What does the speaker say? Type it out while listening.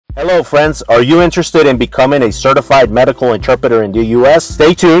Hello friends, are you interested in becoming a certified medical interpreter in the US?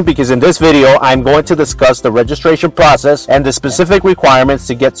 Stay tuned because in this video I'm going to discuss the registration process and the specific requirements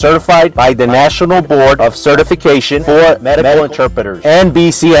to get certified by the National Board of Certification for Medical Interpreters,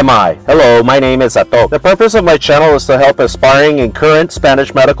 NBCMI. Hello, my name is Atok. The purpose of my channel is to help aspiring and current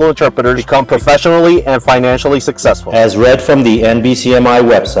Spanish medical interpreters become professionally and financially successful. As read from the NBCMI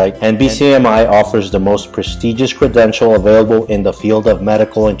website, NBCMI offers the most prestigious credential available in the field of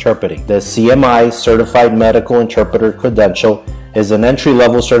medical interpreting. The CMI Certified Medical Interpreter Credential is an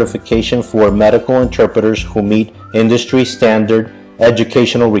entry-level certification for medical interpreters who meet industry standard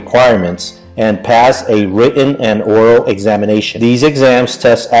educational requirements and pass a written and oral examination. These exams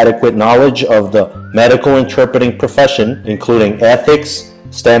test adequate knowledge of the medical interpreting profession, including ethics,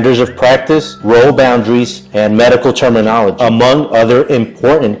 standards of practice, role boundaries, and medical terminology, among other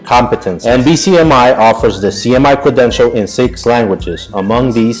important competencies. NBCMI offers the CMI credential in 6 languages,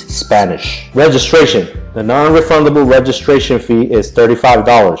 among these Spanish. Registration. The non-refundable registration fee is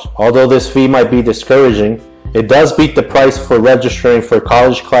 $35. Although this fee might be discouraging, it does beat the price for registering for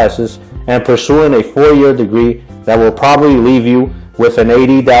college classes and pursuing a 4-year degree that will probably leave you with an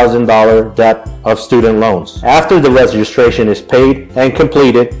 $80,000 debt of student loans. After the registration is paid and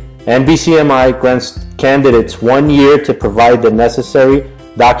completed, NBCMI grants candidates 1 year to provide the necessary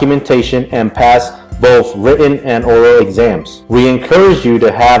documentation and pass both written and oral exams. We encourage you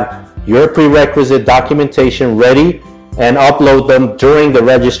to have your prerequisite documentation ready and upload them during the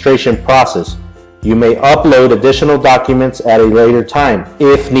registration process. You may upload additional documents at a later time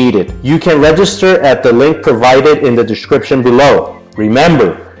if needed. You can register at the link provided in the description below.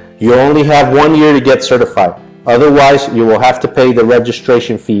 Remember, you only have 1 year to get certified. Otherwise, you will have to pay the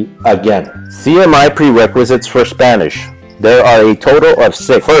registration fee again. CMI prerequisites for Spanish. There are a total of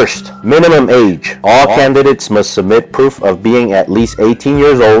 6. First, minimum age. All candidates must submit proof of being at least 18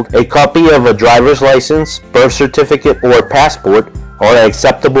 years old, a copy of a driver's license, birth certificate, or passport, or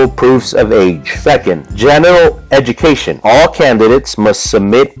acceptable proofs of age. Second, general education. All candidates must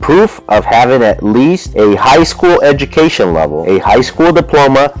submit proof of having at least a high school education level, a high school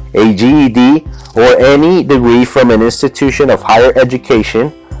diploma, a GED, or any degree from an institution of higher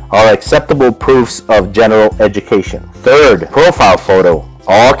education, or acceptable proofs of general education. Third, profile photo.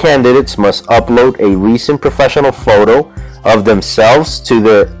 All candidates must upload a recent professional photo of themselves to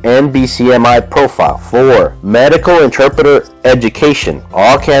their NBCMI profile. 4. Medical interpreter education.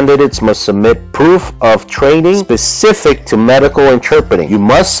 All candidates must submit proof of training specific to medical interpreting. You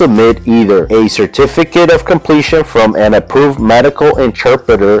must submit either a certificate of completion from an approved medical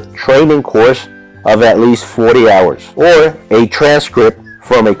interpreter training course of at least 40 hours, or a transcript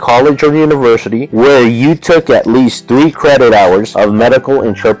from a college or university where you took at least 3 credit hours of medical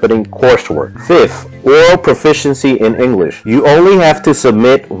interpreting coursework. 5th, oral proficiency in English. You only have to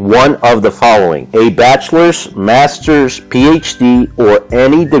submit one of the following: a bachelor's, master's, PhD, or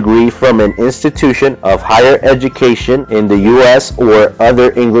any degree from an institution of higher education in the US or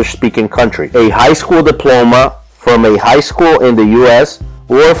other English-speaking country, a high school diploma from a high school in the US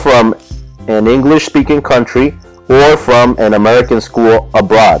or from an English-speaking country, or from an American school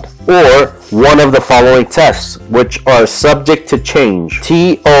abroad, or one of the following tests, which are subject to change: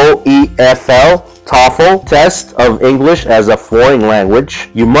 TOEFL, TOEFL, Test of English as a Foreign Language.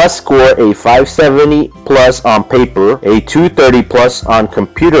 You must score a 570 plus on paper, a 230 plus on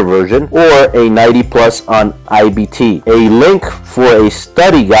computer version, or a 90 plus on IBT. A link for a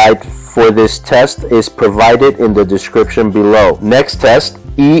study guide for this test is provided in the description below. Next test,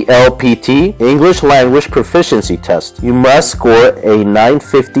 ELPT, English Language Proficiency Test. You must score a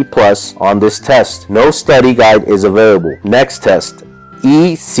 950 plus on this test. No study guide is available. Next test,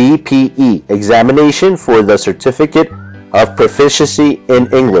 ECPE, Examination for the Certificate of Proficiency in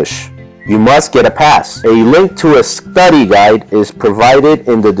English. You must get a pass. A link to a study guide is provided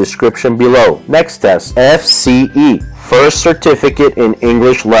in the description below. Next test, FCE, First Certificate in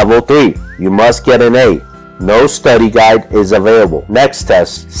English Level 3. You must get an A. No study guide is available. Next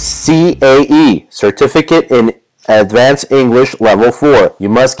test, CAE, Certificate in Advanced English Level 4. You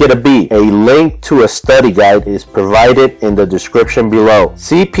must get a B. A link to a study guide is provided in the description below.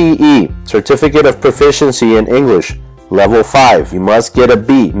 CPE, Certificate of Proficiency in English Level 5. You must get a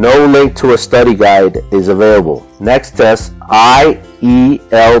B. No link to a study guide is available. Next test, IELTS,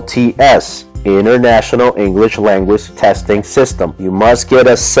 International English Language Testing System. You must get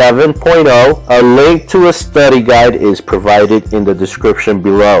a 7.0. A link to a study guide is provided in the description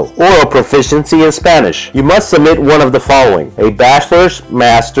below. Oral proficiency in Spanish. You must submit one of the following: a bachelor's,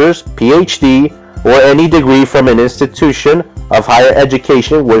 master's, PhD, or any degree from an institution of higher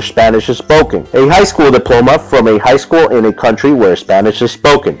education where Spanish is spoken. A high school diploma from a high school in a country where Spanish is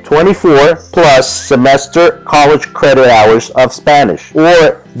spoken. 24 plus semester college credit hours of Spanish,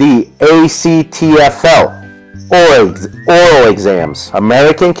 or the ACTFL. Oral exams,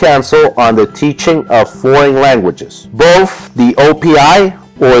 American Council on the Teaching of Foreign Languages. Both the OPI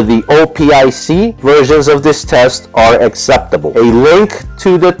or the OPIC versions of this test are acceptable. A link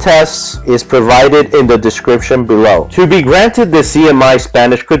to the tests is provided in the description below. To be granted the CMI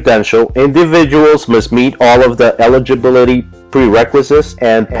Spanish credential, individuals must meet all of the eligibility prerequisites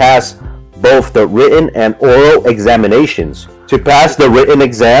and pass both the written and oral examinations. To pass the written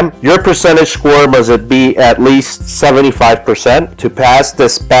exam, your percentage score must be at least 75%. To pass the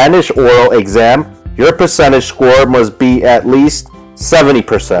Spanish oral exam, your percentage score must be at least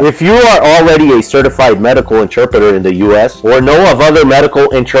 70%. If you are already a certified medical interpreter in the US or know of other medical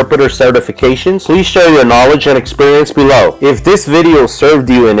interpreter certifications, please share your knowledge and experience below. If this video served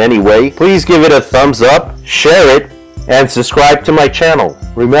you in any way, please give it a thumbs up, share it, and subscribe to my channel.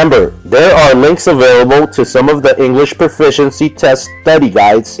 Remember, there are links available to some of the English Proficiency Test study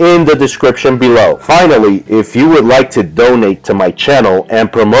guides in the description below. Finally, if you would like to donate to my channel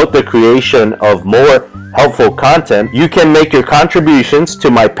and promote the creation of more helpful content, you can make your contributions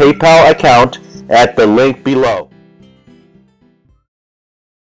to my PayPal account at the link below.